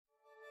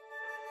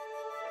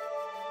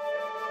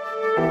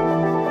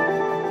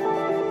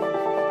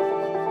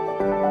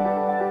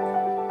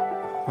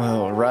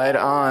Well, right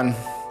on.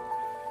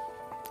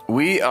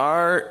 We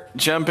are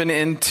jumping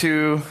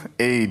into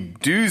a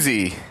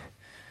doozy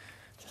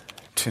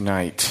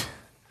tonight.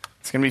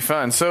 It's going to be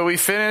fun. So we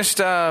finished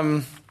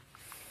the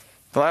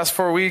last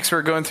 4 weeks.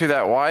 We're going through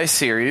that Why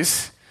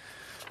series.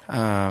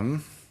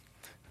 But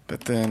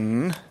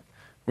then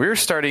we're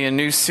starting a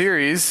new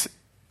series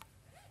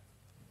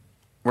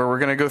where we're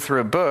going to go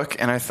through a book.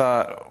 And I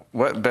thought,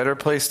 what better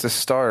place to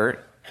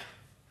start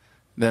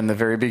than the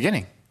very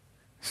beginning?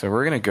 So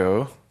we're going to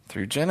go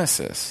through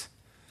Genesis.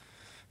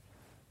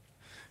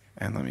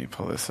 And let me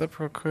pull this up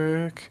real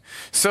quick.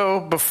 So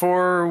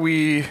before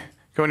we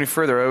go any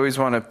further, I always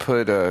want to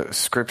put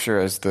scripture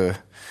as the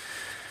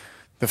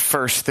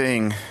first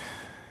thing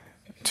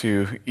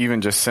to even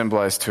just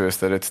symbolize to us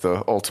that it's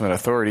the ultimate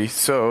authority.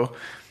 So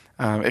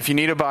if you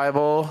need a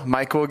Bible,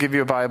 Mike will give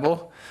you a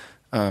Bible.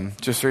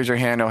 Just raise your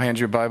hand, I'll hand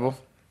you a Bible.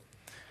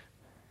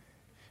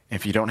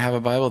 If you don't have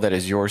a Bible, that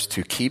is yours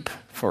to keep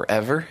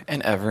forever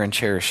and ever and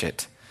cherish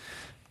it.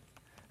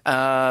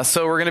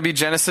 So we're going to be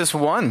Genesis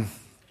 1.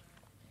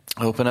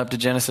 Open up to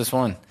Genesis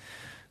 1.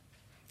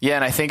 Yeah,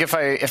 and I think if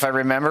I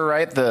remember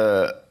right,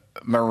 the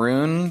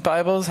maroon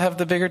Bibles have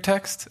the bigger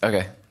text.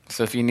 Okay,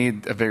 so if you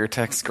need a bigger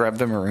text, grab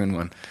the maroon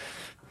one.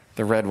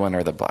 The red one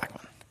or the black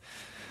one.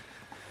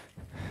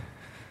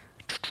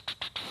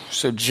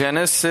 So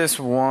Genesis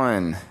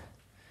 1.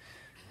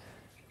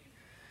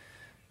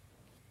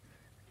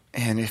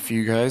 And if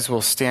you guys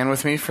will stand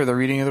with me for the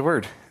reading of the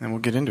word, then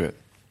we'll get into it.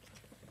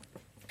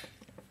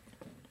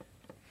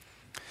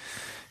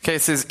 Okay,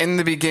 it says, in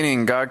the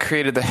beginning, God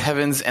created the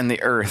heavens and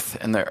the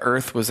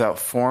earth was without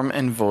form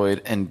and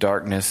void, and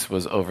darkness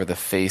was over the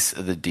face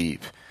of the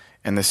deep.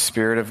 And the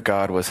Spirit of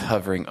God was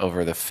hovering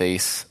over the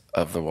face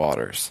of the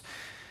waters.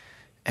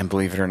 And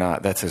believe it or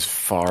not, that's as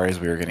far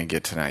as we were going to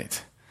get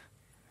tonight.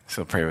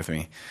 So pray with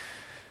me.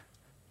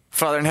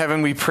 Father in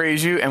heaven, we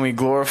praise you and we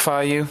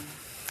glorify you.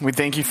 We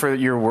thank you for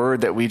your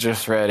word that we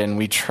just read, and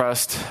we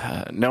trust,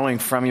 knowing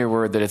from your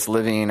word that it's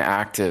living and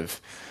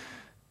active.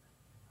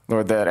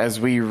 Lord, that as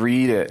we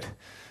read it,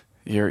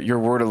 your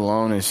word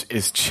alone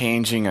is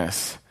changing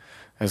us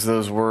as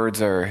those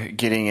words are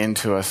getting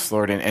into us,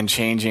 Lord, and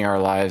changing our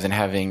lives and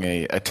having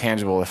a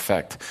tangible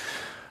effect.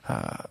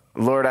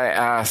 Lord, I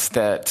ask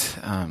that,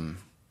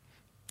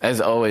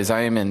 as always,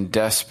 I am in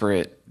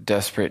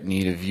desperate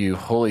need of you,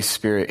 Holy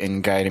Spirit,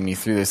 in guiding me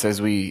through this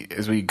as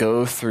we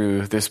go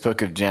through this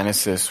book of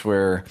Genesis,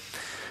 where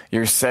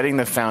you're setting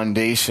the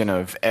foundation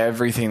of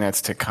everything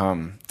that's to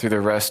come through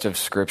the rest of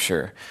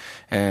Scripture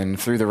and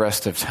through the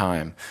rest of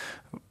time.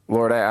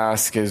 Lord, I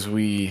ask as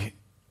we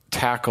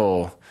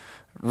tackle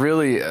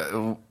really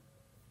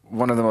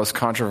one of the most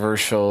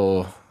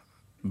controversial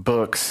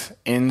books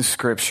in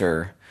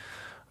Scripture,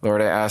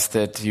 Lord, I ask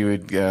that you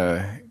would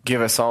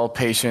give us all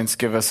patience,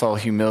 give us all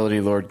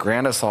humility, Lord,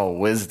 grant us all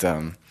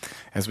wisdom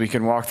as we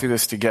can walk through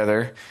this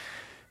together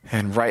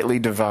and rightly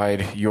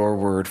divide your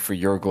word for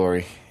your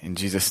glory. In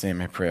Jesus'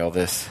 name I pray all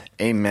this.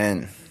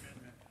 Amen.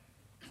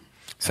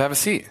 So have a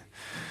seat.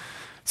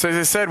 So as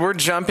I said, we're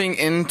jumping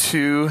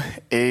into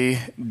a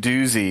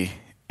doozy.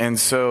 And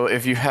so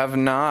if you have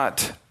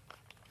not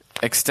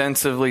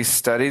extensively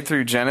studied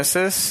through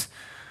Genesis,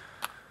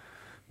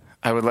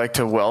 I would like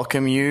to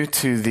welcome you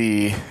to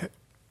the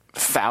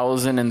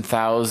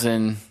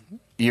 1,000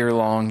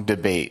 year-long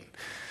debate.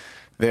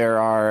 There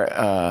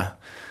are,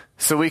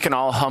 so we can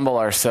all humble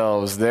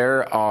ourselves,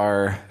 there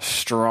are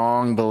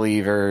strong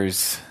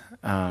believers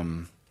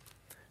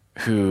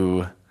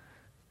who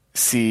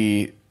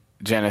see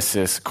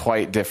Genesis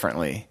quite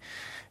differently.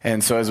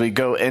 And so as we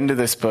go into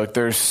this book,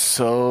 there's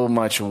so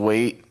much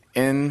weight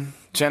in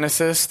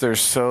Genesis.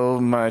 There's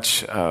so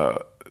much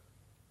of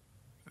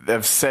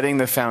setting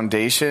the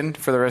foundation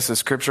for the rest of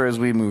Scripture as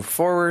we move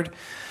forward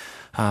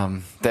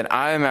that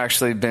I'm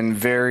actually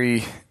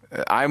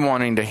I'm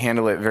wanting to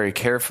handle it very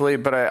carefully.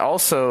 But I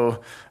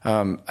also,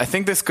 I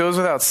think this goes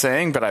without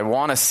saying, but I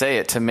want to say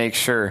it to make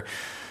sure.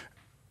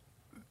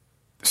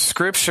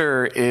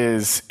 Scripture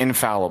is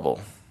infallible.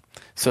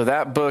 So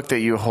that book that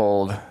you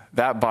hold,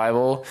 that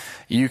Bible,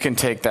 you can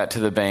take that to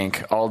the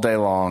bank all day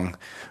long.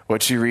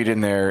 What you read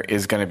in there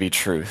is going to be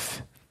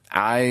truth.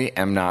 I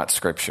am not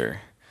Scripture.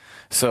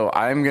 So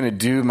I'm going to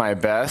do my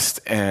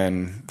best,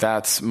 and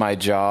that's my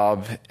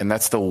job, and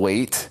that's the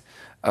weight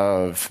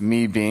of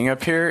me being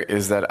up here,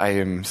 is that I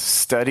am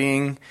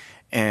studying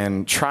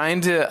and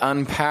trying to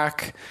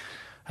unpack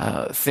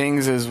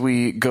things as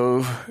we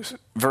go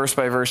verse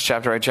by verse,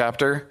 chapter by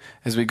chapter,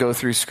 as we go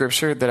through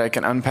Scripture, that I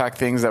can unpack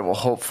things that will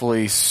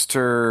hopefully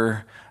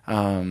stir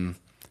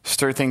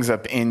things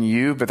up in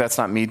you. But that's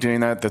not me doing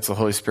that. That's the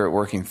Holy Spirit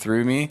working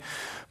through me.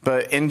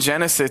 But in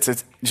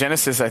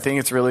Genesis, I think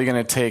it's really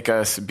going to take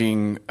us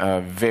being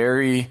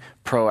very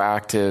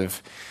proactive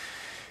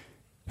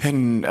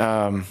and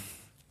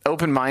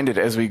open-minded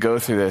as we go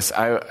through this.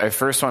 I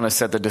first want to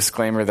set the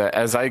disclaimer that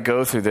as I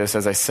go through this,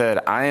 as I said,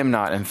 I am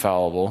not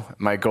infallible.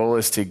 My goal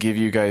is to give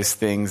you guys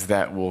things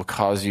that will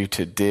cause you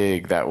to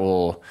dig, that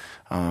will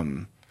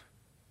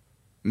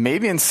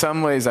maybe in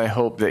some ways I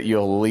hope that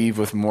you'll leave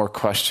with more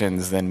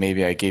questions than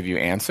maybe I gave you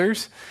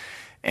answers.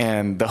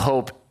 And the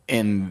hope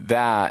in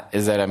that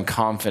is that I'm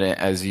confident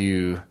as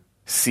you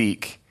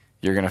seek,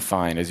 you're going to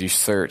find. As you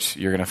search,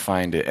 you're going to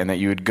find it. And that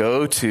you would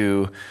go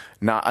to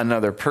not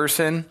another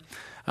person,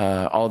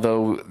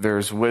 although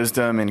there's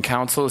wisdom and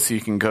counsel, so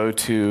you can go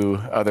to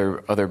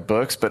other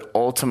books, but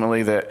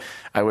ultimately that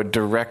I would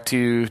direct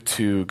you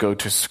to go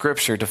to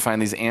Scripture to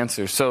find these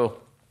answers. So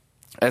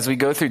as we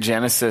go through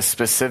Genesis,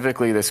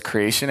 specifically this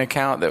creation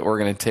account that we're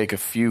going to take a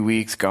few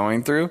weeks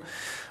going through,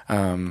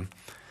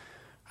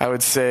 I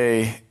would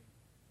say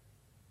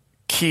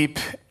keep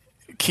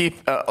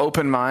an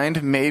open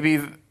mind. Maybe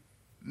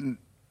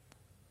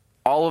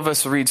all of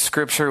us read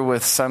Scripture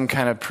with some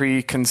kind of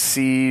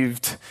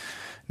preconceived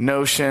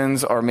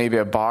notions or maybe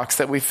a box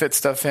that we fit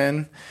stuff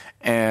in.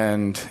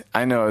 And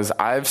I know as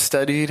I've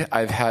studied,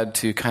 I've had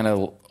to kind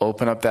of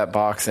open up that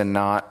box and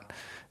not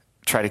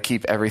try to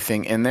keep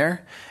everything in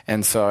there.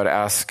 And so I'd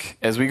ask,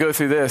 as we go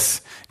through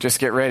this, just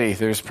get ready.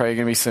 There's probably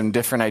going to be some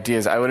different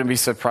ideas. I wouldn't be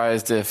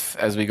surprised if,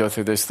 as we go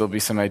through this, there'll be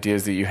some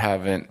ideas that you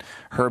haven't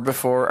heard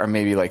before or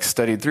maybe like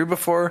studied through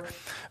before.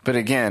 But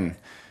again,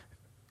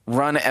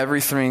 run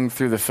everything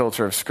through the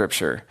filter of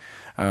Scripture.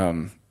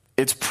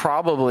 It's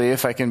probably,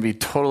 if I can be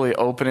totally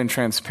open and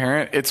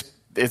transparent,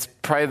 it's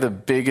probably the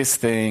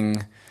biggest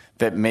thing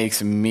that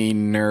makes me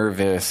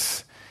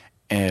nervous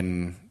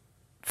and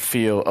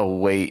feel a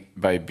weight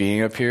by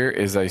being up here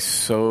is I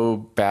so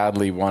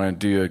badly want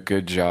to do a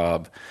good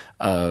job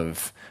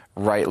of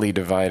rightly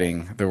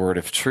dividing the word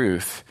of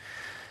truth.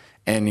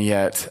 And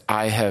yet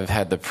I have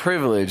had the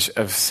privilege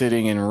of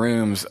sitting in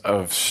rooms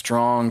of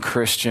strong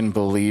Christian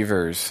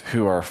believers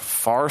who are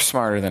far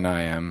smarter than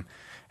I am,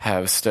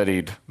 have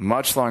studied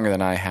much longer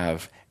than I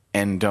have,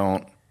 and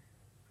don't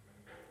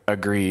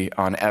agree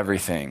on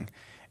everything.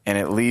 And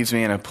it leaves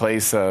me in a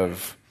place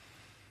of,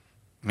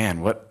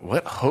 man,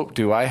 what hope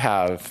do I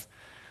have?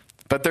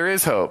 But there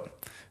is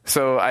hope.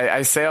 So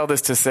I say all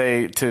this to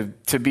say,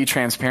 to be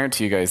transparent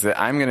to you guys, that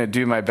I'm going to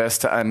do my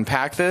best to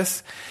unpack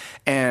this.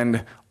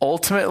 And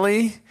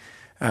ultimately,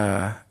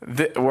 where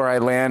I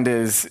land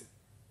is,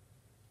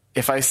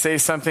 if I say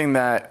something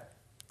that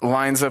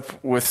lines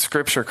up with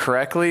Scripture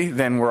correctly,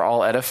 then we're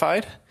all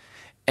edified.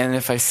 And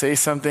if I say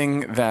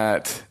something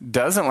that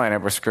doesn't line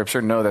up with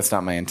Scripture, no, that's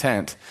not my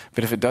intent.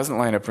 But if it doesn't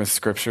line up with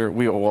Scripture,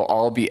 we will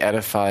all be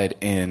edified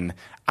in,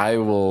 I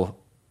will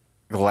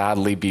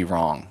gladly be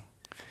wrong.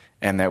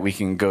 And that we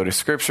can go to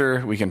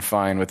Scripture, we can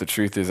find what the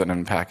truth is and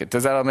unpack it.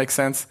 Does that all make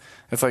sense?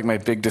 That's like my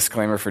big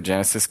disclaimer for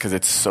Genesis, because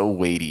it's so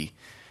weighty.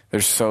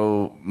 There's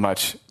so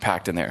much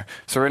packed in there.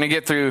 So we're going to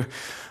get through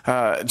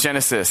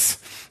Genesis.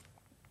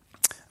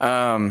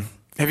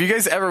 Have you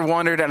guys ever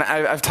wondered, and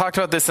I've talked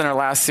about this in our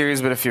last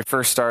series, but if you're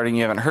first starting,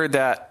 you haven't heard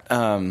that.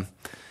 Have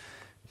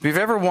you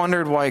ever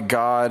wondered why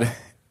God,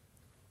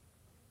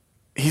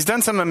 He's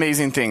done some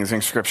amazing things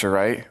in Scripture,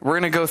 right? We're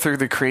going to go through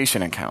the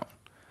creation account.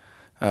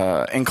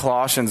 In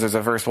Colossians, there's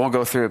a verse, we'll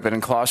go through it, but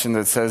in Colossians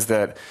it says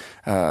that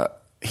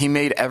He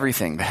made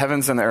everything, the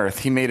heavens and the earth.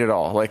 He made it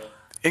all. Like,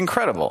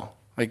 incredible.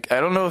 Like, I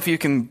don't know if you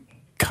can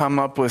come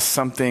up with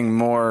something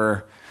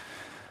more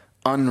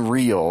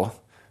unreal,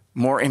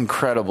 more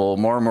incredible,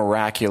 more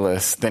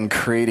miraculous than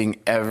creating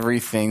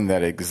everything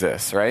that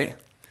exists, right?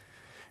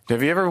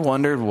 Have you ever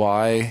wondered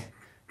why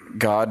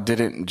God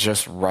didn't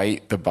just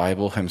write the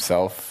Bible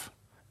Himself,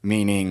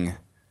 meaning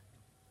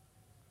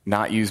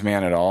not use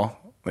man at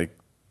all? Like,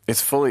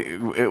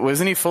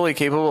 wasn't He fully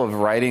capable of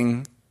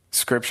writing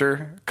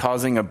Scripture,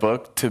 causing a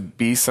book to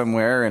be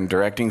somewhere and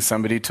directing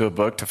somebody to a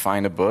book to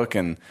find a book,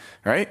 and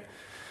right?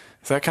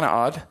 Is that kind of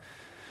odd?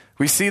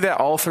 We see that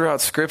all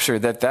throughout Scripture,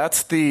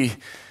 that's the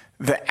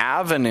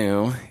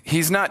avenue.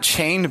 He's not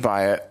chained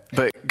by it,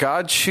 but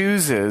God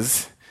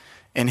chooses,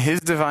 in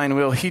His divine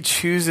will, He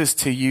chooses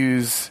to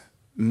use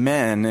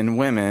men and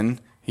women.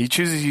 He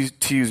chooses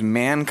to use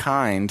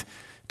mankind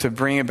to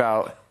bring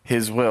about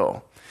His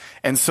will.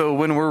 And so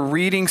when we're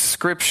reading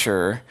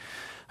Scripture,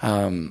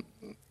 we're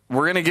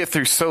going to get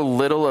through so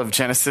little of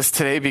Genesis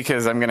today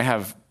because I'm going to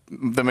have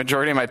the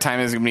majority of my time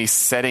is going to be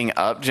setting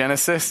up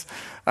Genesis.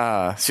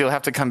 So you'll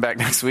have to come back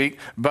next week.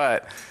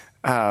 But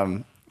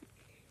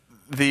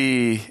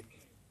the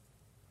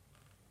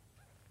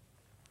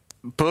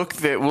book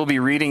that we'll be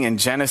reading in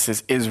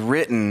Genesis is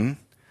written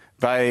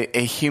by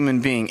a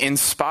human being,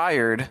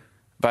 inspired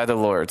by the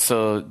Lord.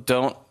 So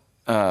don't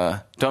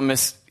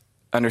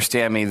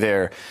misunderstand me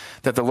there,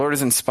 that the Lord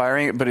is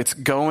inspiring it, but it's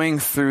going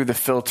through the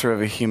filter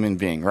of a human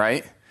being,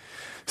 right?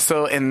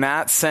 So in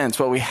that sense,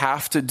 what we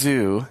have to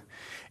do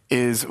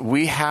is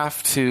we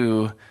have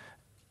to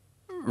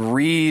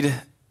read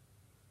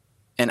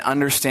and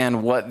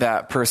understand what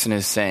that person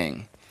is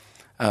saying.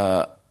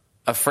 A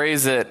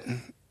phrase that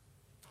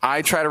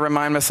I try to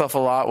remind myself a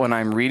lot when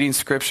I'm reading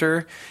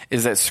Scripture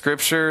is that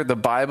Scripture, the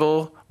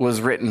Bible,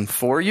 was written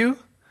for you,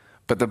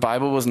 but the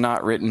Bible was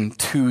not written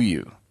to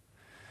you.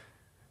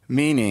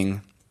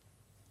 Meaning,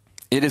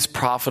 it is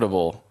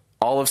profitable.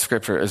 All of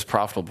Scripture is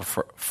profitable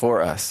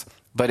for us,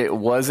 but it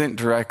wasn't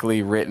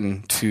directly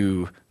written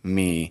to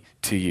me,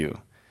 to you.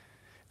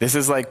 This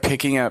is like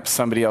picking up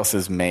somebody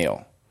else's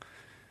mail.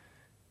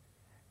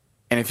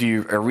 And if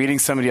you are reading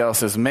somebody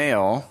else's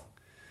mail,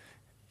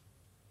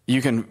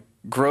 you can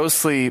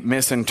grossly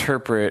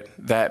misinterpret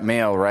that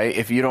mail, right?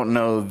 If you don't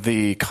know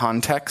the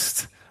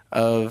context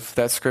of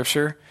that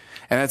scripture.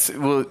 And that's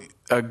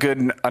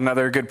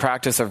another good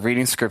practice of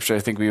reading scripture, I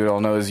think we would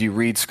all know, is you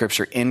read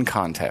scripture in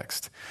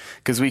context.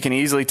 Because we can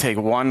easily take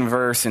one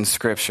verse in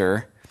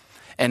scripture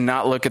and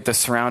not look at the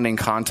surrounding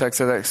context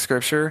of that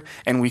scripture,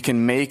 and we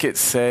can make it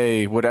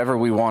say whatever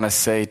we want to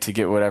say to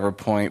get whatever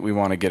point we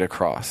want to get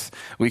across.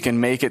 We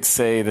can make it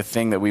say the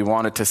thing that we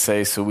want it to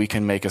say so we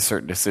can make a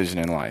certain decision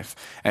in life.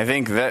 And I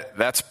think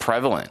that's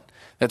prevalent.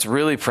 That's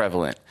really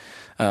prevalent.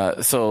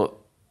 So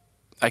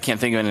I can't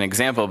think of an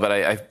example, but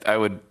I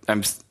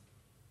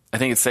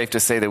think it's safe to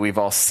say that we've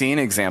all seen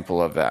an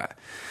example of that.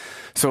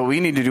 So what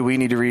we need to do, we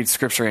need to read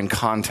scripture in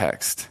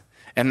context.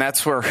 And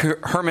that's where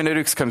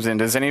hermeneutics comes in.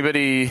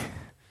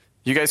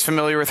 You guys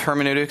familiar with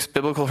hermeneutics,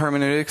 biblical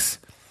hermeneutics?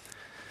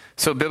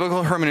 So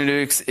biblical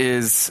hermeneutics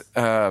is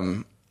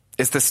the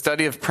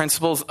study of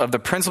the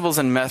principles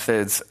and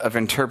methods of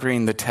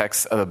interpreting the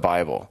text of the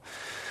Bible.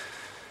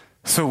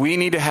 So we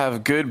need to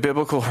have good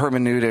biblical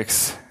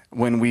hermeneutics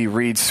when we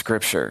read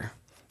scripture.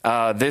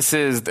 I've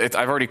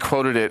already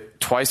quoted it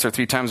twice or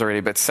three times already,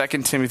 but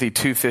 2 Timothy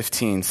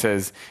 2:15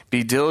 says,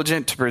 "Be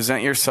diligent to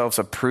present yourselves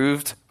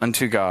approved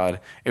unto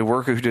God, a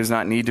worker who does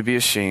not need to be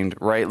ashamed,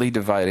 rightly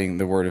dividing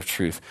the word of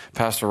truth."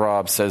 Pastor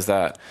Rob says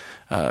that,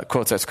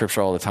 quotes that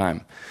scripture all the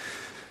time.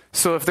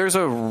 So if there's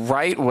a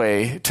right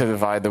way to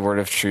divide the word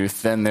of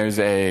truth, then there's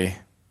a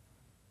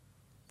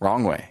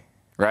wrong way,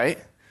 right?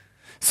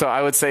 So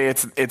I would say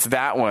it's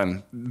that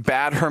one.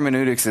 Bad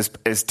hermeneutics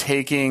is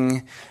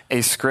taking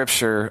a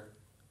scripture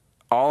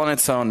all on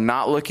its own,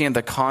 not looking at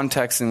the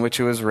context in which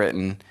it was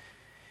written,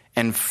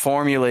 and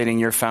formulating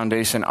your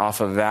foundation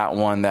off of that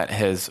one that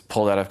has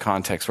pulled out of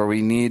context. Where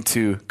we need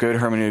to, good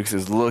hermeneutics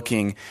is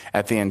looking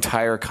at the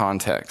entire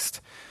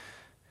context.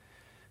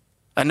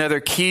 Another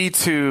key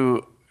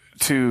to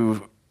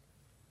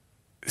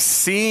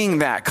seeing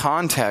that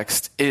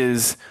context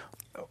is,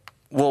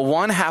 well,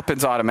 one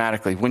happens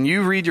automatically. When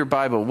you read your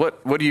Bible,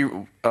 what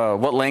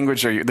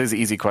language are you, this is an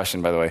easy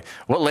question, by the way.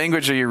 What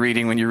language are you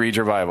reading when you read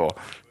your Bible?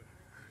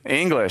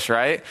 English,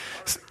 right?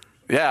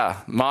 Yeah,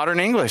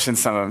 modern English in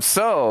some of them.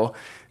 So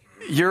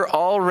you're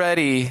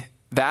already,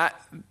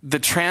 the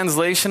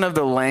translation of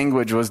the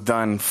language was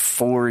done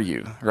for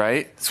you,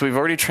 right? So we've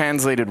already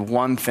translated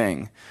one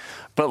thing.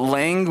 But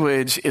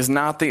language is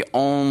not the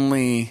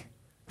only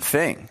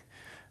thing.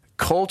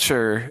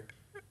 Culture,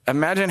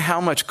 imagine how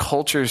much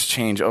cultures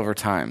change over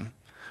time.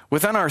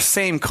 Within our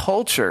same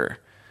culture,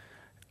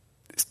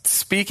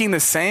 speaking the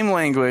same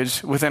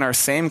language within our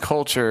same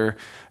culture,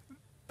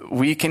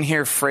 we can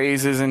hear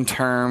phrases and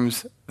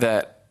terms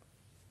that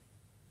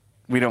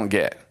we don't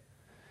get.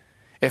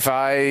 If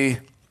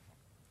I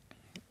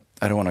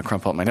don't want to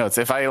crumple up my notes.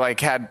 If I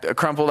had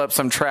crumpled up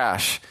some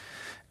trash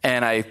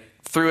and I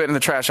threw it in the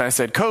trash and I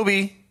said,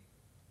 "Kobe,"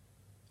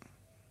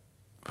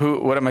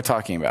 what am I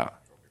talking about?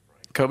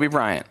 Kobe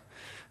Bryant.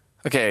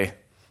 Okay,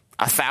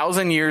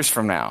 1,000 years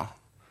from now,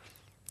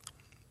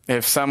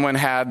 if someone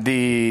had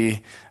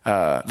the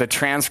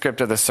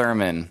transcript of the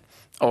sermon,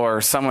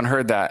 or someone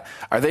heard that,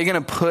 are they going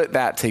to put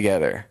that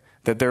together?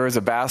 That there was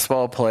a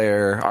basketball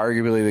player,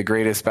 arguably the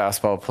greatest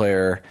basketball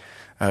player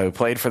who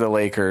played for the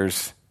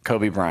Lakers,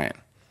 Kobe Bryant.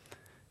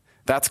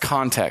 That's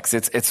context.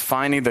 It's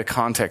finding the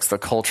context, the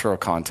cultural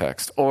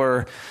context.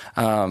 Or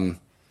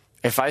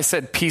if I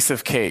said piece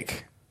of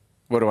cake,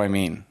 what do I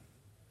mean?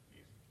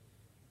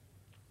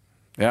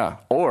 Yeah.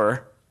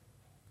 Or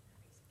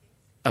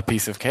a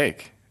piece of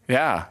cake.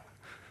 Yeah.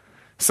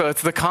 So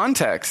it's the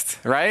context,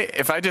 right?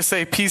 If I just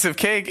say piece of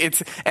cake,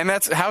 and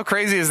that's, how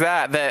crazy is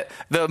that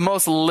the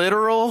most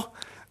literal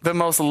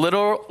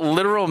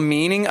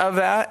meaning of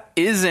that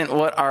isn't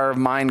what our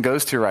mind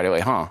goes to right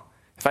away, huh?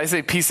 If I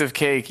say piece of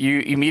cake, you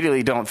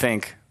immediately don't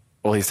think,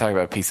 well, he's talking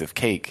about a piece of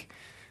cake.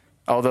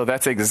 Although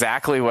that's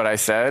exactly what I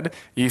said,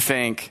 you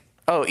think,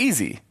 oh,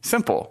 easy,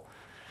 simple.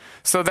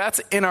 So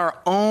that's in our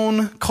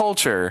own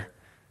culture,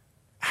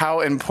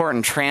 how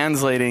important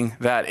translating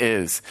that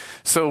is.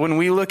 So when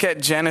we look at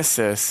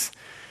Genesis,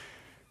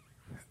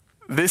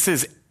 this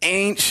is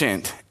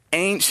ancient.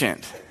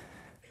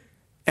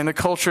 And the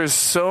culture is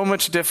so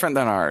much different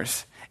than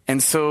ours.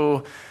 And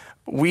so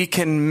we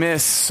can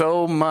miss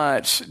so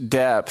much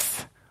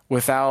depth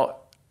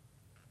without,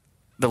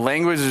 the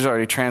language is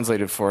already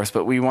translated for us,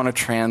 but we want to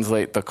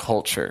translate the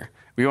culture.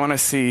 We want to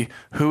see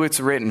who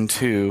it's written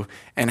to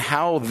and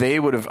how they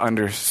would have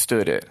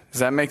understood it.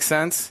 Does that make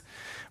sense?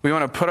 We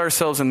want to put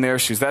ourselves in their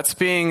shoes. That's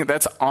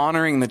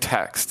honoring the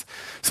text.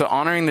 So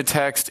honoring the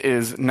text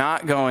is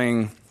not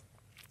going,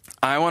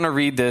 I want to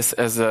read this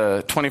as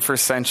a 21st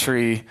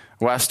century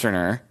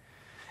Westerner,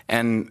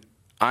 and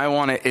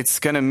it's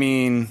going to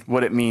mean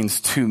what it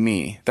means to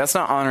me. That's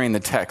not honoring the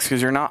text,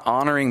 because you're not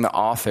honoring the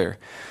author.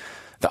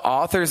 The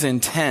author's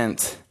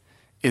intent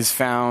is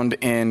found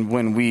in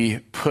when we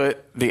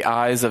put the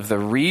eyes of the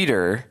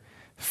reader,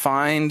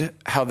 find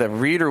how the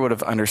reader would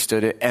have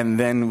understood it, and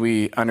then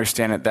we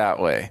understand it that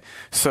way.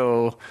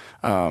 So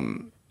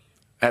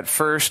at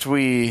first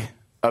we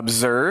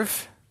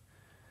observe,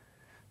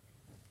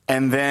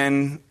 and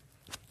then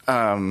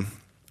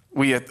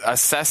we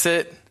assess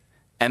it,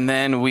 and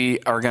then we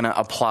are going to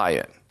apply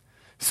it.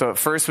 So at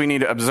first we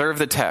need to observe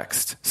the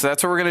text. So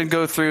that's what we're going to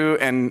go through.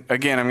 And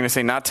again, I'm going to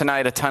say not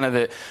tonight, a ton of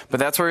it, but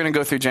that's where we're going to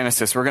go through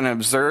Genesis. We're going to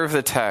observe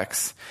the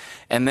text,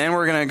 and then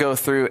we're going to go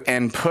through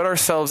and put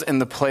ourselves in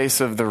the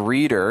place of the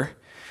reader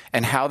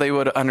and how they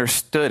would have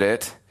understood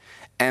it.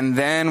 And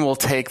then we'll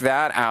take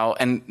that out,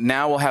 and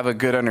now we'll have a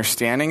good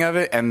understanding of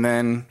it, and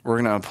then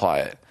we're going to apply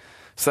it.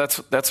 So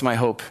that's my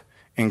hope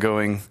in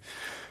going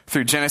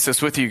through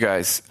Genesis with you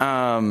guys.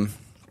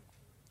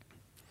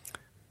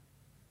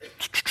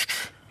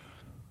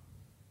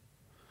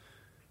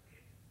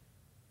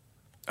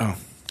 Oh,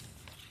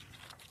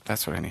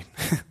 that's what I need.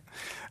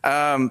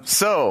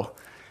 So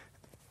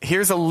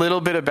here's a little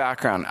bit of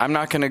background. I'm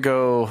not going to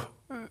go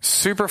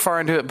super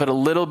far into it, but a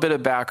little bit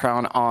of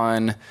background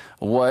on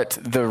what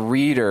the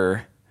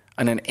reader,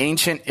 an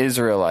ancient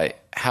Israelite,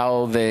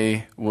 how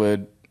they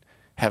would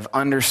have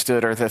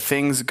understood, or the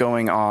things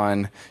going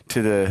on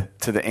to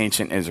the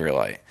ancient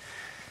Israelite.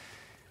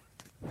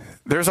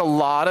 There's a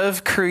lot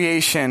of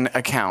creation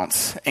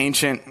accounts,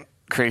 ancient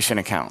creation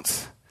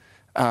accounts.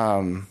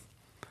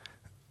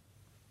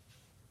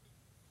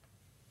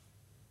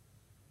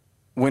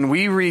 When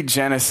we read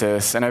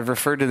Genesis, and I've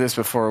referred to this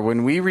before,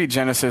 when we read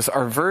Genesis,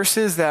 our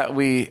verses that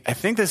I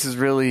think this is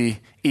really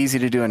easy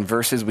to do in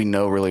verses we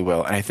know really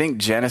well. And I think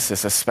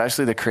Genesis,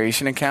 especially the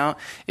creation account,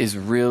 is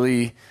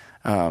really,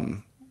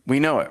 we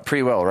know it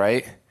pretty well,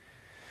 right?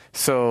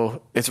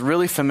 So it's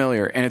really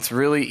familiar, and it's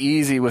really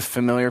easy with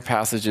familiar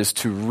passages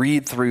to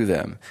read through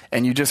them.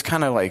 And you just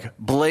kind of like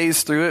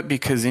blaze through it,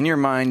 because in your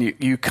mind,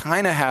 you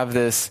kind of have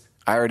this,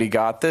 I already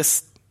got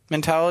this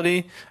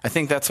mentality. I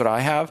think that's what I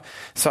have.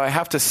 So I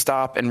have to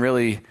stop and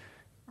really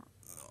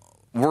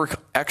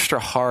work extra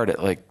hard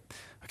at like,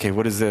 okay,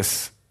 what is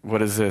this?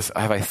 What is this?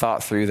 Have I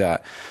thought through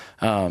that?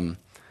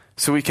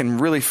 So we can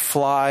really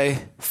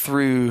fly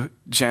through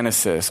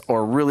Genesis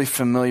or really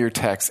familiar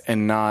texts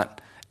and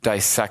not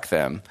dissect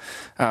them.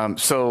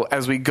 So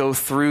as we go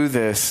through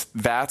this,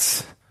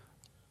 that's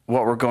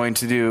what we're going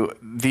to do.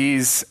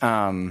 These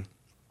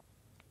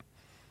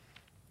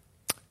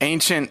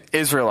ancient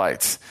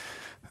Israelites,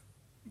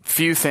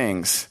 few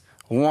things.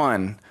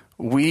 One,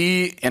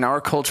 in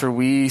our culture,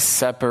 we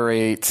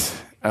separate,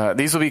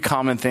 these will be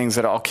common things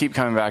that I'll keep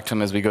coming back to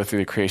them as we go through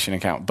the creation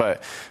account,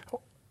 but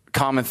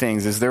common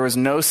things is there was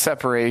no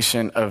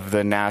separation of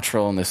the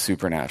natural and the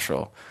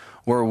supernatural,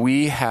 where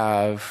we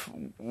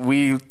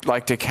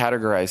like to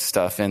categorize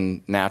stuff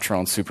in natural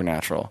and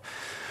supernatural.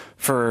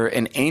 For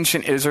an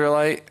ancient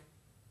Israelite,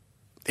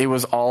 it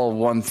was all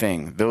one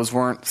thing. Those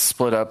weren't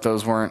split up.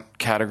 Those weren't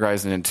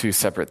categorized into two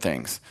separate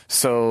things.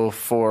 So,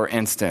 for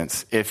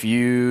instance, if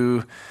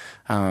you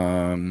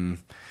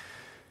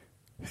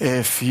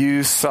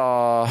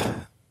saw,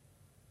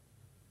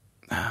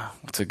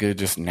 what's a good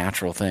just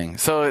natural thing?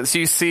 So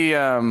you see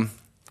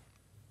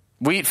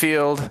wheat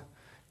field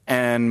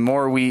and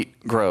more wheat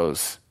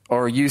grows,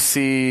 or you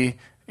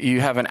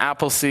have an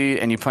apple seed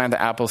and you plant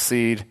the apple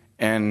seed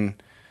and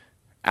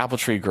apple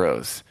tree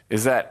grows.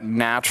 Is that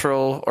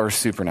natural or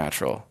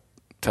supernatural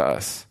to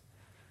us?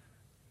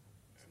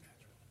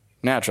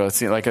 Natural.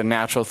 It's like a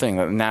natural thing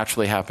that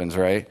naturally happens,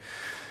 right?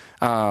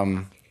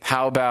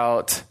 How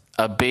about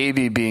a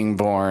baby being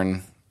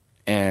born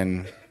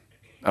in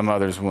a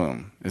mother's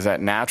womb? Is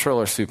that natural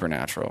or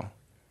supernatural?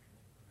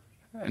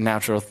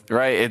 Natural,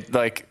 right?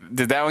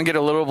 Did that one get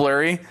a little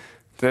blurry?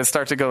 Did it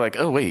start to go like,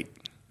 oh, wait,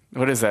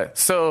 what is that?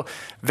 So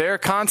their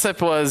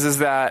concept is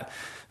that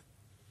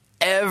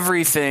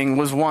everything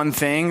was one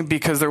thing,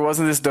 because there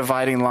wasn't this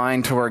dividing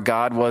line to where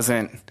God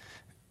wasn't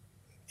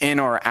in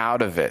or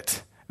out of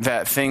it,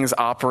 that things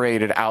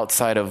operated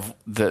outside of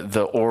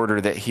the order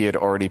that he had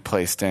already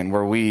placed in,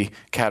 where we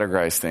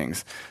categorize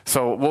things.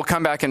 So we'll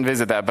come back and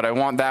visit that, but I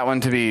want that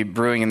one to be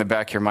brewing in the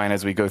back of your mind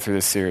as we go through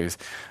this series.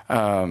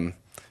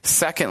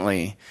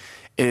 Secondly,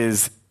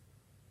 is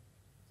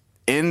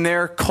in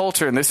their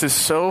culture, and this is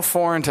so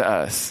foreign to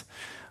us,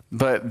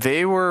 but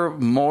they were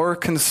more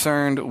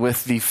concerned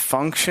with the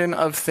function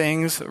of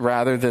things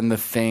rather than the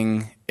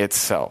thing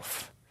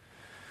itself.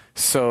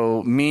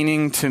 So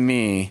meaning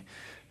to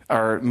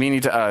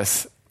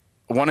us,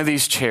 one of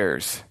these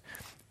chairs,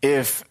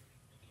 if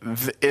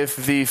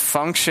the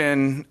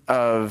function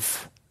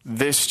of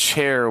this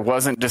chair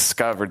wasn't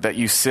discovered, that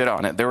you sit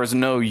on it, there was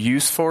no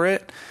use for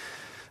it,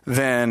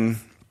 then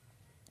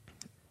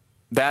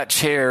that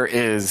chair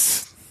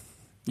is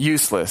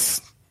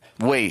useless,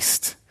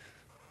 waste,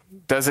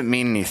 doesn't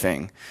mean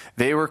anything.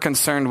 They were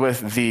concerned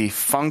with the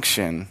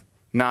function,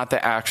 not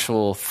the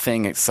actual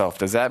thing itself.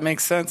 Does that make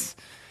sense?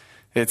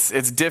 It's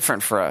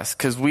different for us,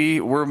 because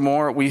we're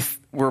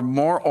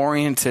more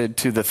oriented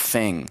to the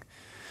thing,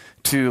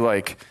 to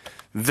like,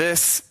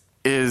 this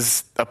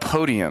is a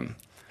podium,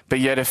 but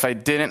yet if I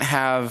didn't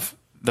have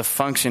the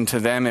function, to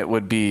them it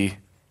would be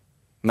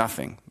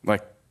nothing.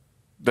 Like,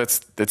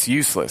 that's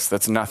useless.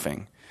 That's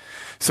nothing.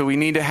 So we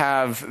need to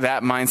have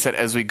that mindset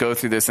as we go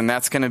through this, and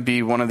that's going to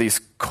be one of these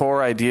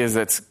core ideas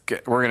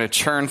we're going to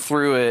churn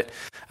through it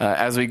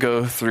as we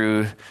go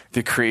through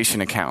the creation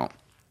account.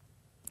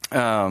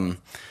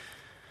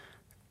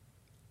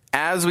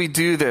 As we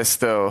do this,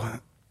 though,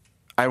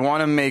 I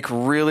want to make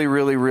really,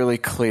 really, really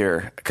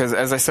clear, because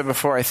as I said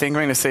before, I think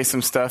I'm going to say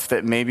some stuff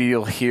that maybe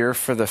you'll hear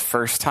for the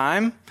first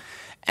time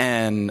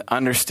and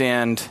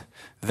understand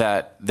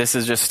that this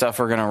is just stuff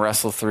we're going to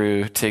wrestle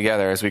through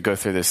together as we go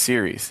through this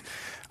series.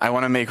 I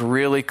want to make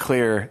really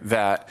clear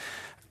that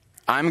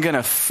I'm going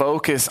to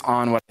focus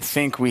on what I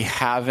think we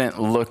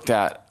haven't looked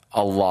at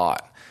a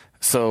lot.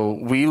 So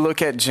we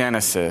look at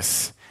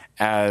Genesis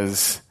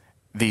as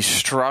the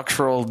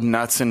structural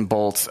nuts and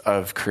bolts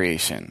of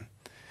creation.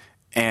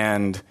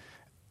 And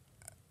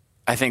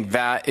I think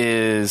that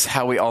is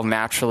how we all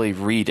naturally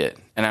read it.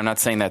 And I'm not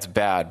saying that's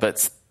bad,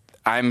 but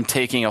I'm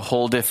taking a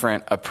whole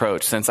different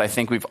approach since I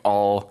think we've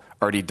all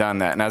already done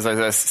that. And as I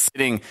was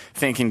sitting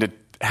thinking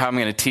how I'm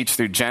going to teach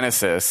through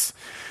Genesis,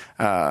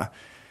 that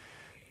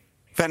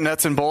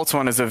nuts and bolts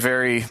one is a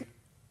very,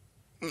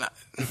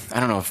 I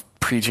don't know if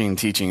preaching and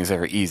teaching is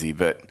ever easy,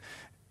 but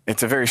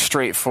it's a very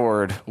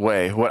straightforward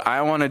way. What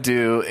I want to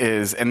do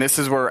is, and this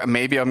is where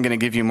maybe I'm going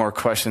to give you more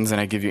questions than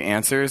I give you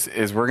answers,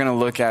 is we're going to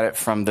look at it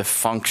from the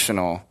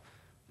functional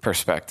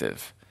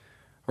perspective.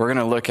 We're going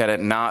to look at it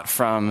not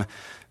from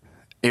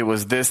it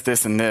was this,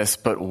 this, and this,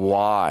 but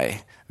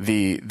why.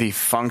 The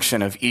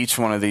function of each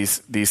one of these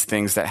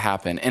things that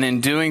happen. And in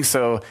doing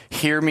so,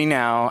 hear me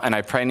now, and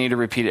I probably need to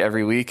repeat it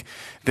every week.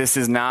 This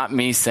is not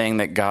me saying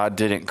that God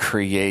didn't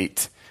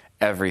create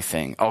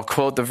everything. I'll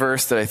quote the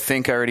verse that I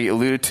think I already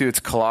alluded to. It's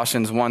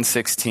Colossians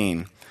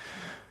 1:16.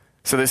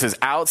 So this is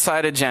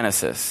outside of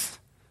Genesis.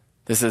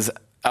 This is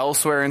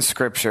elsewhere in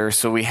Scripture,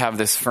 so we have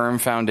this firm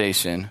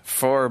foundation.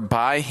 For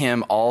by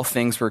him all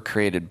things were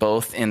created,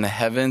 both in the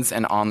heavens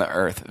and on the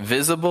earth,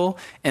 visible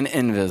and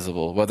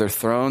invisible, whether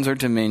thrones or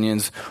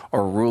dominions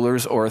or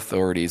rulers or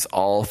authorities,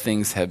 all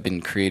things have been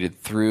created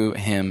through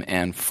him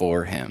and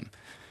for him.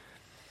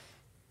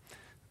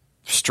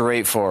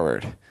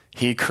 Straightforward.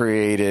 He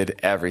created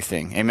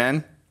everything.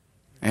 Amen?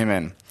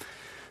 Amen.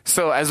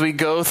 So as we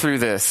go through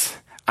this,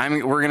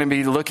 we're going to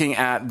be looking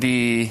at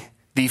the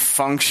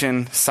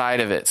function side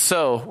of it.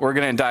 So we're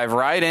going to dive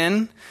right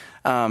in.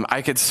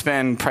 I could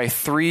spend probably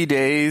 3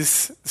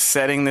 days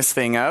setting this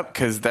thing up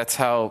because that's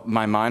how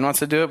my mind wants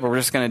to do it. But we're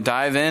just going to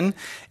dive in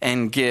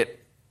and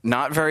get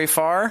not very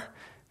far.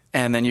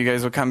 And then you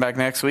guys will come back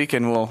next week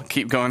and we'll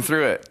keep going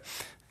through it.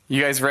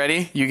 You guys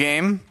ready? You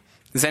game?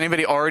 Is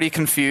anybody already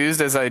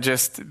confused as I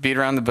just beat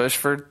around the bush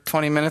for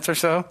 20 minutes or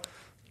so?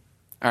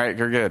 All right,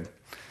 you're good.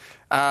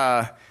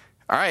 All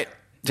right.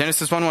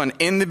 Genesis 1:1,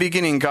 in the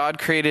beginning, God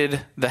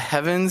created the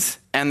heavens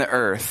and the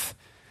earth.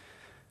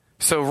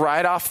 So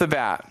right off the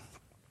bat,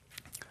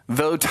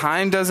 though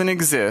time doesn't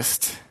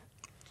exist,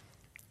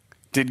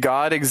 did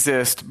God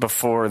exist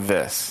before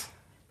this?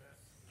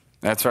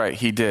 That's right,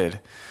 he did.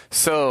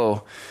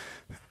 So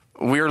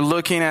we're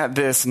looking at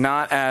this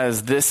not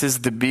as this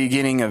is the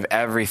beginning of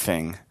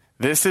everything.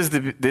 This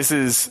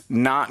is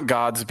not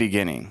God's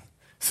beginning.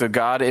 So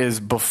God is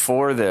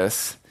before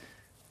this.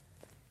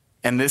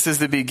 And this is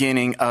the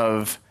beginning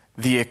of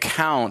the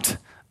account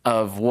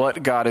of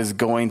what God is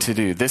going to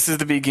do. This is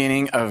the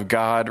beginning of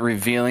God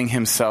revealing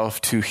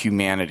himself to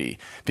humanity,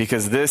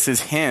 because this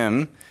is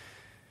him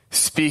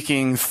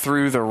speaking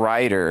through the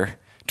writer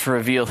to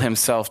reveal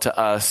himself to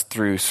us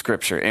through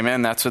Scripture.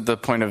 Amen? That's what the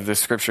point of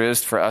this Scripture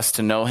is, for us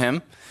to know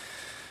him.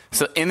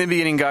 So in the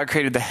beginning, God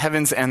created the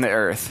heavens and the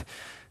earth.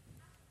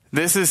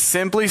 This is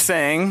simply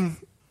saying,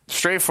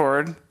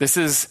 straightforward, this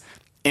is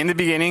in the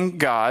beginning,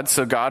 God.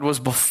 So God was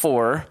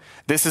before.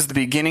 This is the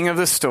beginning of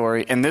the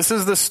story. And this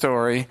is the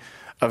story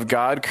of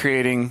God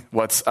creating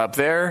what's up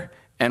there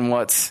and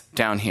what's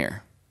down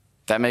here.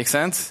 That makes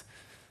sense?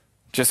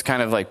 Just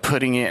kind of like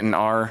putting it in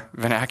our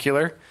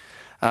vernacular.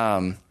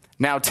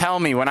 Now tell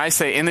me, when I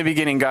say in the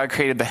beginning, God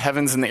created the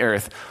heavens and the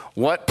earth,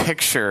 what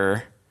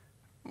picture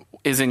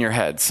is in your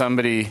head?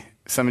 Somebody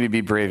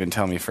be brave and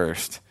tell me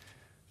first.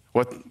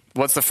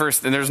 What's the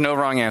first? And there's no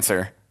wrong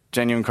answer.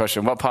 Genuine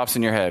question. What pops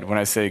in your head when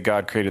I say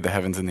God created the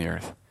heavens and the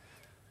earth?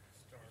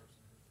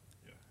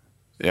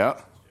 Yeah.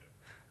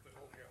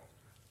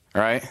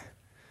 All right.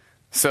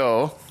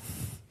 So,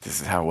 this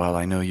is how well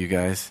I know you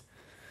guys.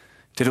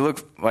 Did it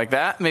look like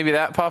that? Maybe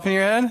that pop in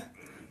your head?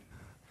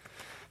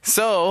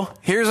 So,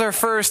 here's our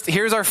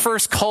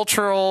first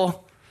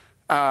cultural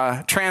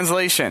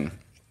translation.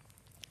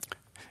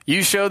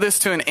 You show this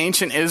to an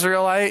ancient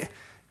Israelite,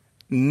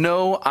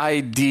 no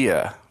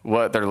idea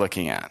what they're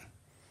looking at.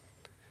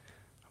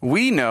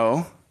 We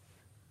know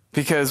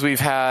because we've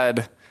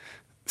had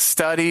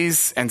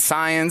studies and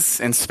science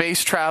and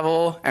space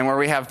travel and where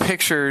we have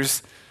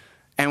pictures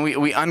and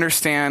we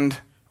understand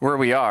where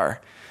we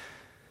are.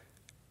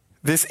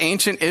 This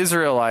ancient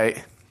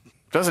Israelite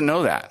doesn't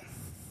know that.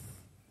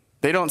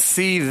 They don't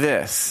see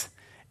this.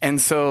 And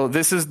so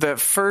this is the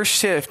first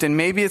shift, and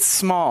maybe it's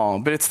small,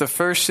 but it's the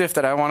first shift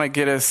that I want to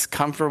get us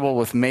comfortable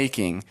with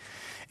making,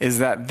 is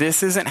that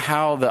this isn't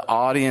how the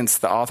audience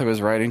the author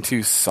was writing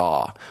to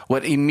saw.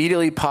 What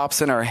immediately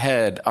pops in our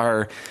head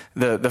are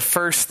the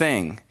first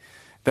thing.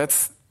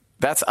 That's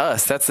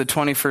us. That's the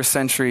 21st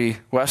century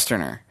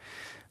Westerner.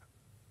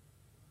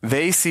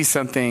 They see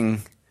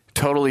something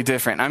totally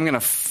different. I'm going to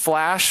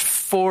flash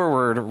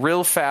forward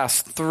real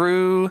fast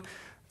through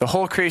the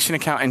whole creation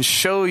account and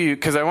show you,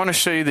 because I want to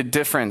show you the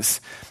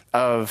difference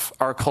of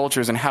our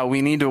cultures and how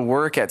we need to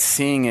work at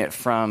seeing it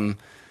from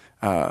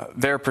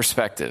their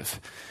perspective.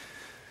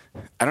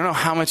 I don't know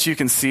how much you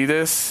can see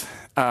this,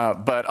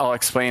 but I'll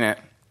explain it.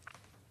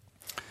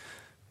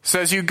 So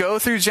as you go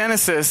through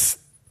Genesis,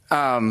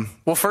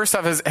 well, first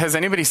off, has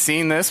anybody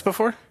seen this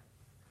before?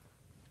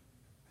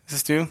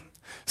 Does this do?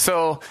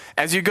 So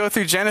as you go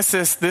through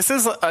Genesis, this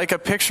is like a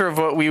picture of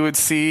what we would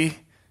see,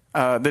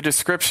 the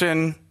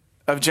description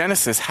of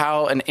Genesis,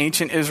 how an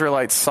ancient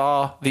Israelite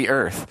saw the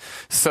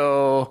earth.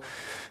 So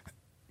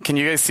can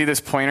you guys see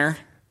this pointer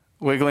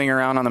wiggling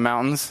around on the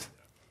mountains?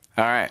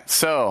 All right,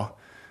 so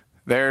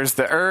there's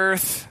the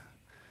earth,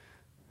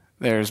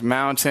 there's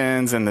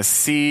mountains and the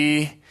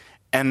sea,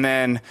 and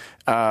then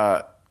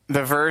the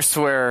verse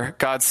where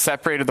God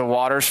separated the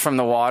waters from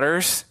the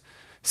waters.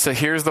 So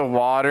here's the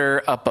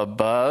water up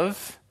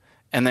above,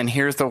 and then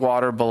here's the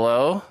water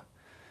below.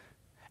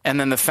 And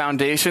then the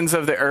foundations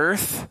of the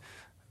earth,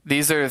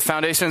 these are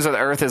foundations of the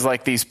earth is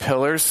like these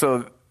pillars.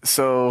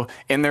 So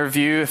in their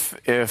view,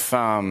 if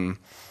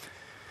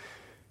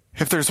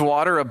there's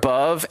water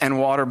above and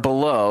water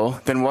below,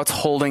 then what's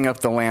holding up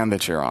the land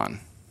that you're on?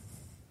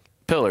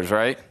 Pillars,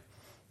 right?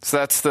 So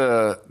that's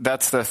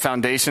the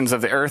foundations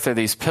of the earth are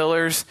these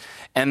pillars.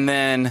 And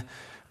then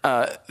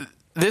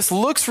this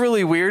looks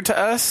really weird to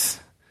us,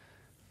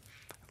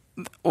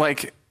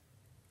 like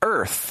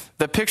earth,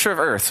 the picture of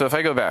earth. So if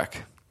I go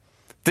back,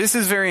 this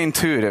is very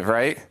intuitive,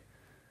 right?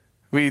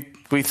 We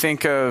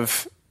think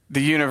of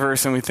the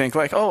universe and we think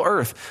like, oh,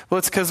 earth. Well,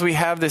 it's because we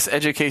have this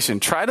education.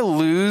 Try to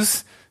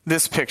lose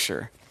this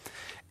picture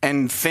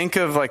and think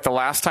of like the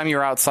last time you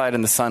were outside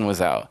and the sun was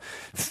out.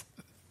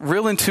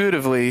 Real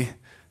intuitively,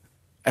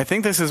 I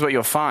think this is what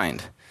you'll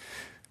find.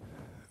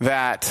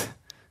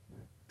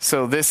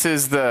 So this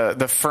is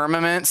the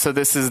firmament, so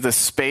this is the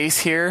space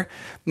here.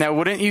 Now,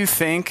 wouldn't you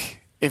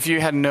think, if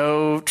you had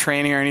no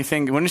training or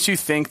anything, wouldn't you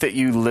think that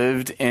you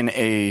lived in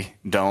a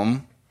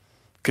dome?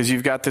 Because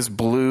you've got this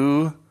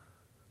blue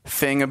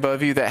thing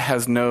above you that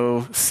has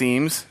no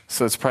seams,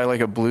 so it's probably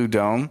like a blue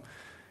dome.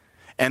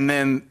 And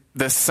then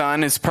the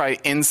sun is probably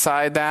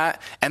inside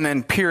that, and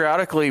then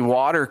periodically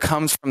water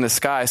comes from the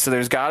sky, so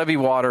there's got to be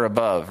water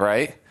above,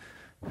 right?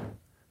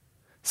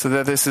 So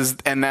that this is,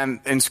 and then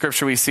in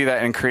Scripture we see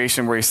that in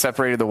creation where he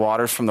separated the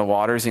waters from the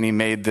waters and he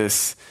made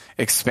this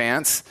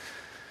expanse.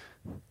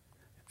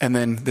 And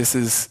then this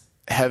is,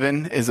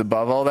 heaven is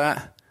above all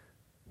that.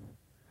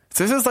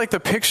 So this is like the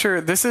picture,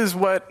 this is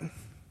what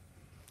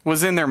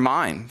was in their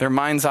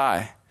mind's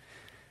eye.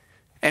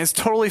 And it's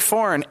totally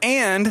foreign.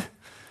 And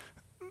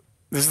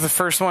this is the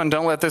first one,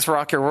 don't let this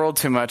rock your world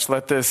too much.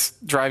 Let this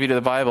drive you to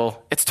the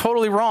Bible. It's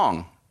totally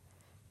wrong.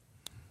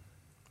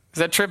 Does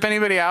that trip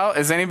anybody out?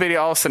 Is anybody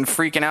all of a sudden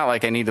freaking out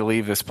like I need to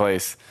leave this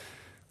place?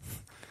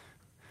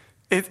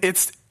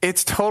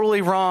 It's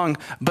totally wrong,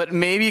 but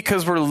maybe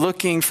because we're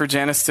looking for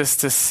Genesis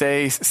to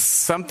say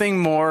something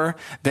more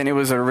than it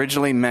was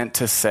originally meant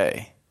to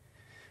say.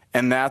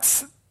 And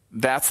that's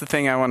the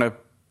thing I want to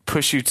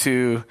push you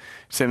to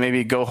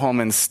maybe go home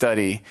and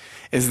study,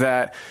 is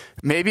that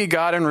maybe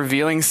God in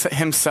revealing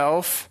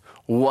himself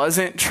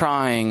wasn't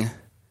trying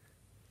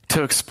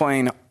to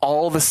explain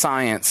all the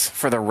science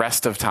for the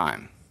rest of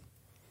time.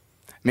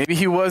 Maybe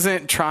he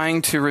wasn't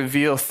trying to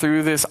reveal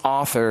through this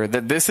author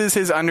that this is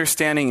his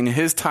understanding in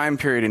his time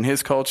period, in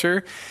his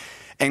culture,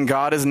 and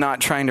God is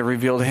not trying to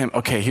reveal to him,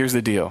 okay, here's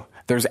the deal.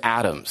 There's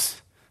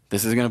atoms.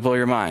 This is going to blow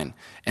your mind.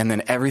 And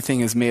then everything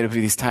is made up of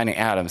these tiny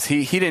atoms.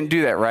 He didn't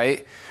do that,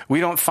 right?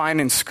 We don't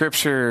find in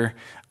Scripture,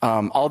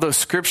 although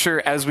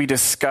Scripture, as we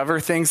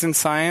discover things in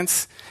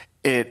science,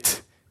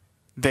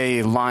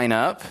 they line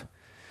up.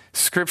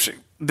 Scripture,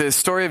 the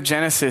story of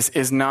Genesis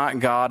is not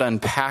God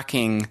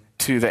unpacking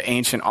to the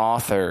ancient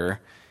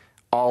author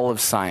all of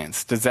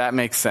science. Does that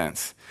make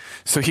sense?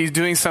 So he's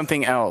doing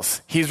something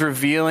else. He's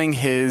revealing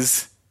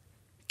his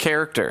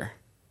character,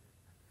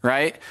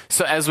 right?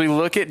 So as we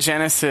look at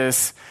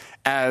Genesis,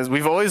 as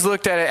we've always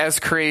looked at it as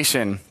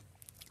creation,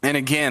 and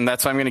again,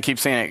 that's why I'm going to keep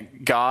saying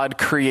it, God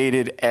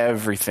created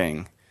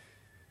everything.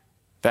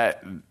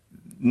 That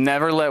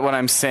never let what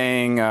I'm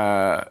saying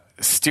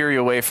steer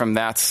you away from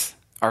that's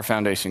our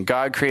foundation.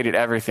 God created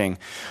everything.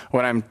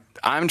 What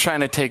I'm trying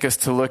to take us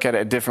to look at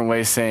it a different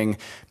way, saying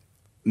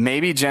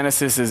maybe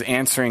Genesis is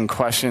answering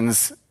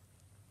questions,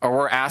 or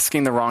we're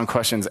asking the wrong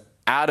questions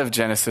out of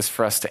Genesis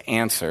for us to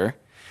answer,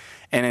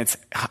 and it's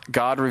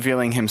God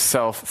revealing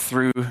himself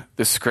through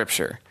the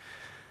Scripture.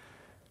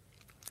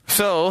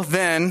 So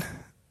then,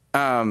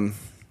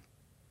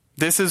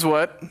 this is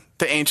what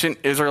the ancient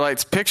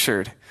Israelites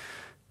pictured.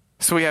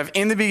 So we have,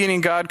 in the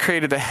beginning, God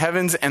created the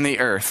heavens and the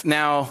earth.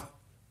 Now,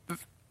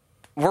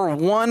 we're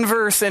one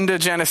verse into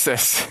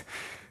Genesis.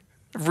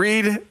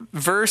 Read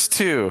verse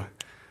 2.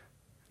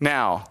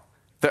 Now,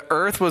 the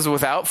earth was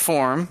without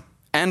form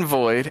and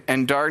void,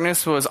 and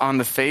darkness was on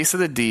the face of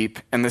the deep,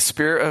 and the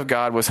Spirit of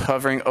God was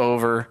hovering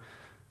over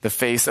the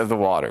face of the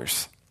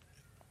waters.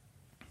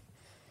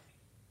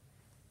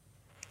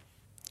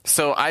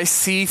 So I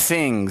see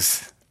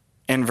things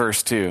in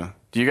verse 2.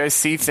 Do you guys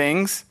see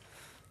things?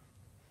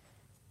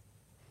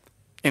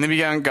 In the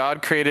beginning,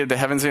 God created the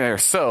heavens and the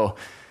earth. So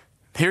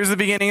here's the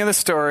beginning of the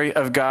story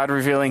of God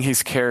revealing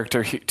his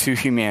character to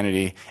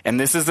humanity. And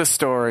this is the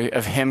story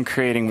of him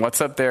creating what's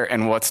up there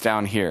and what's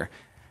down here.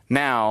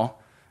 Now,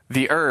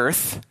 the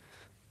earth,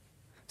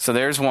 so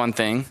there's one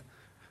thing,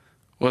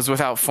 was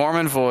without form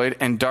and void,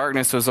 and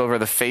darkness was over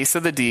the face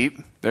of the deep.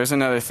 There's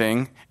another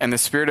thing. And the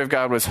Spirit of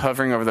God was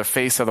hovering over the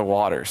face of the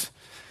waters.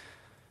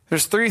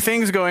 There's three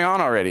things going on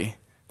already.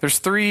 There's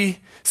three.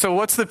 So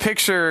what's the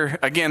picture?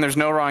 Again, there's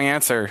no wrong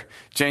answer.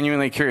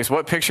 Genuinely curious.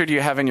 What picture do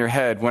you have in your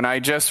head when I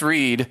just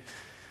read,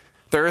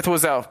 the earth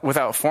was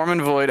without form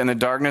and void, and the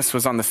darkness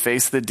was on the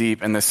face of the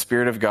deep, and the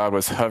Spirit of God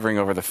was hovering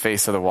over the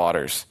face of the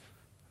waters?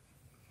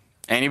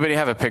 Anybody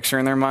have a picture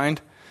in their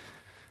mind?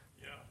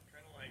 Yeah,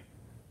 kind of like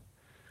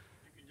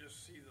you can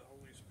just see the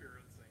Holy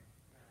Spirit saying,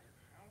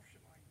 how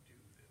should I do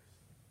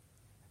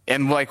this?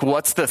 And like,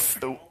 what's the... All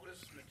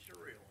this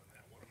material in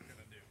that, what am I going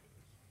to do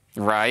with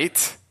this?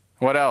 Right?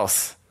 What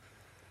else?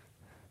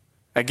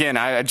 Again,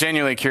 I'm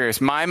genuinely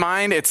curious. My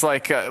mind, it's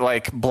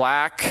like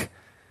black,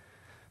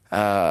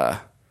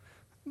 like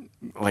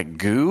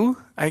goo,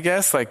 I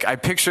guess. Like I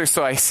picture,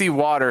 so I see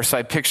water, so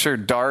I picture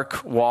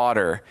dark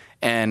water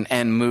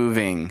and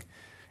moving.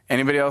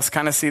 Anybody else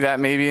kind of see that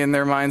maybe in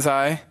their mind's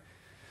eye?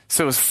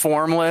 So it was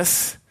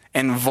formless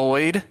and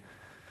void,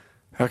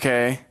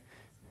 okay?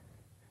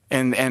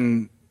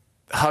 And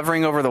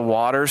hovering over the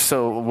water,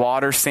 so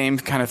water, same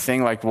kind of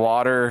thing, like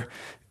water.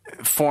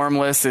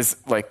 Formless is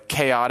like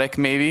chaotic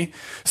maybe.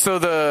 So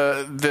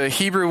the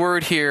Hebrew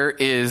word here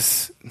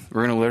is,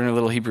 we're going to learn a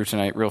little Hebrew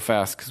tonight real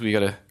fast because we got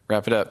to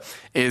wrap it up,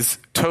 is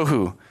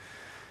tohu.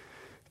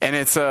 And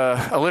it's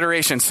a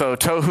alliteration. So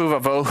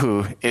tohu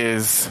vavohu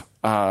is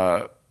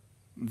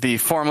the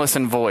formless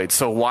and void.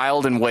 So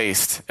wild and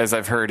waste, as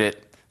I've heard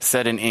it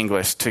said in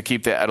English, to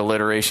keep that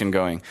alliteration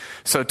going.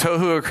 So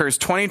tohu occurs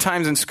 20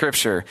 times in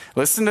Scripture.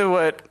 Listen to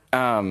what...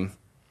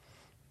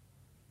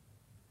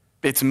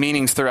 its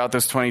meanings throughout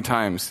those 20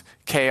 times.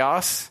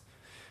 Chaos,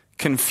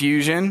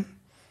 confusion,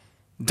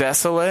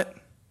 desolate,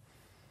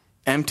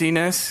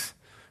 emptiness,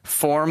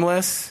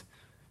 formless,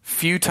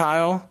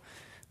 futile,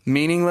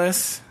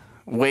 meaningless,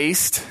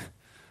 waste,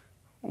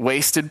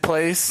 wasted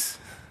place,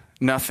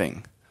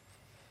 nothing.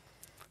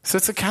 So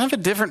it's a kind of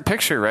a different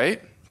picture,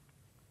 right?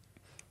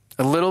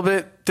 A little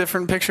bit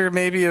different picture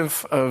maybe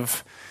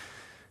of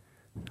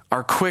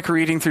our quick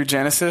reading through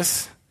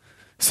Genesis.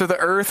 So the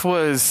earth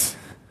was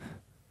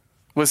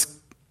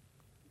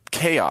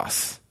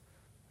chaos.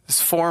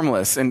 It's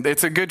formless. And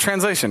it's a good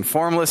translation,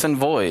 formless and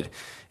void.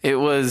 It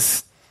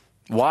was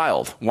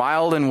wild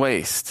and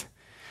waste.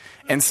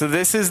 And so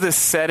this is the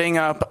setting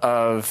up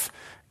of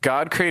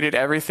God created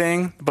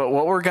everything, but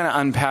what we're going to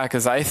unpack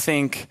is, I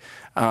think,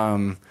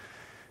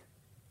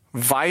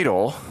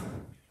 vital.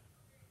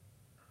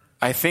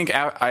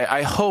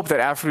 I hope that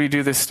after we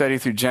do this study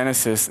through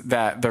Genesis,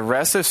 that the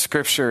rest of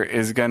Scripture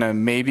is going to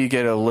maybe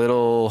get a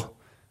little...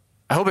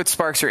 I hope it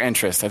sparks your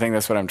interest. I think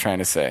that's what I'm trying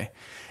to say,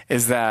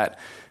 is that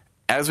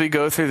as we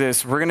go through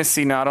this, we're going to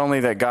see not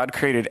only that God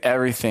created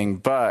everything,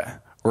 but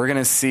we're going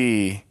to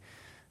see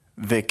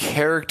the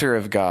character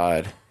of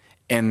God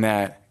in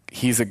that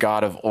he's a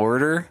God of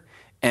order.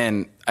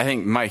 And I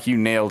think, Mike, you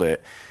nailed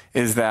it,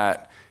 is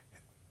that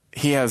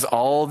he has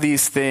all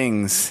these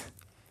things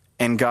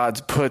and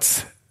God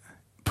puts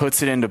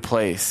it into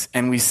place.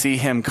 And we see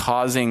him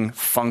causing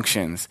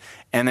functions.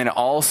 And then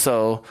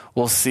also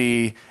we'll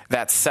see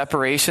that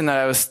separation that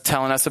I was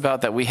telling us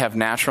about, that we have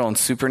natural and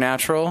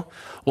supernatural.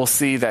 We'll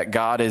see that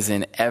God is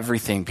in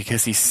everything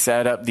because he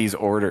set up these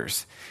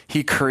orders.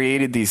 He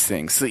created these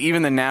things. So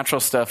even the natural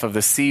stuff of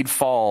the seed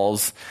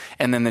falls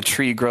and then the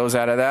tree grows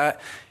out of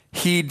that,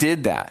 he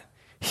did that.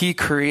 He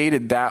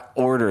created that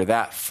order,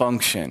 that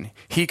function.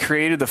 He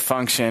created the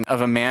function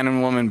of a man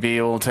and woman being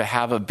able to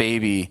have a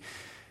baby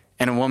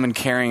and a woman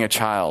carrying a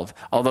child.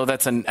 Although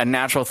that's a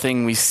natural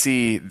thing we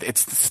see,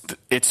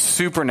 it's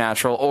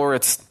supernatural, or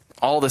it's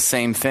all the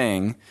same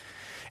thing.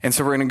 And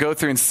so we're going to go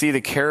through and see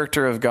the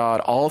character of God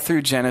all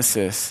through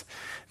Genesis,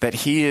 that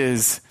he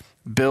is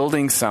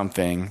building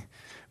something,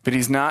 but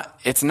it's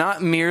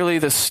not merely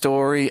the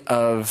story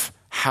of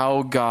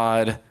how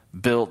God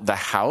built the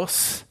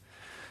house.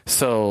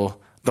 So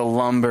the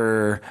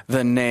lumber,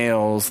 the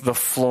nails, the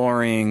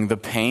flooring, the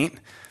paint,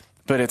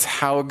 but it's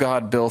how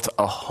God built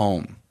a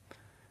home.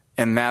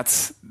 And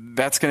that's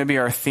going to be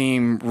our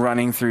theme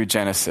running through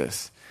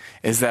Genesis,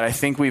 is that I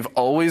think we've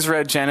always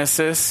read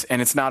Genesis,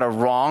 and it's not a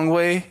wrong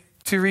way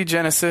to read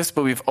Genesis,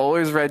 but we've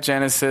always read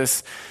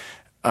Genesis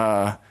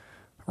right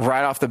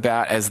off the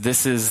bat as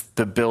this is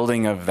the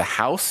building of the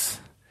house.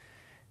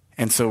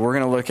 And so we're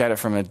going to look at it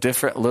from a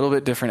little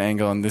bit different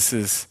angle, and this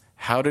is,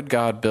 how did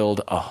God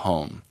build a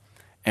home?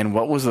 and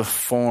what was the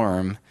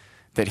form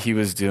that he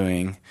was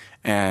doing.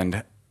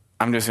 And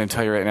I'm just going to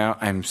tell you right now,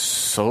 I'm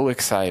so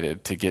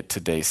excited to get to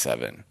day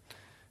 7.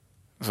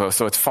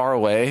 So it's far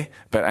away,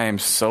 but I am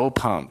so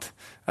pumped.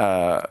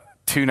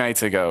 2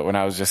 nights ago when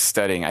I was just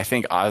studying, I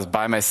think I was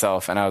by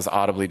myself and I was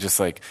audibly just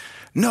like,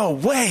 no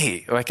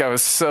way. Like I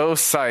was so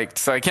psyched.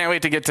 So I can't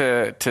wait to get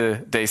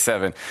to day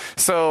 7.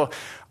 So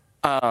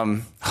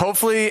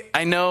hopefully,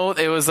 I know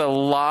it was a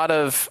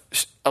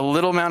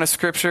little amount of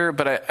scripture,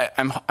 but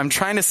I'm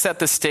trying to set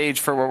the stage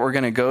for what we're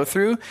going to go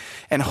through.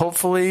 And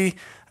hopefully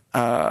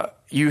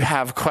you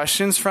have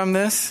questions from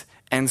this.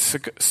 And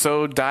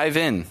so dive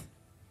in.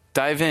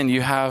 Dive in.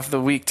 You have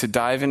the week to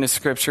dive into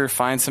scripture,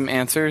 find some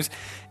answers.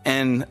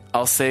 And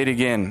I'll say it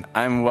again.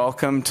 I'm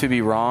welcome to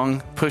be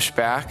wrong, push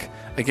back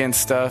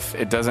against stuff.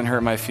 It doesn't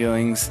hurt my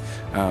feelings.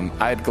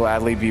 I'd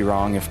gladly be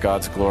wrong if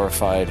God's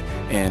glorified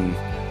in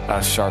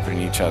us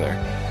sharpening each other.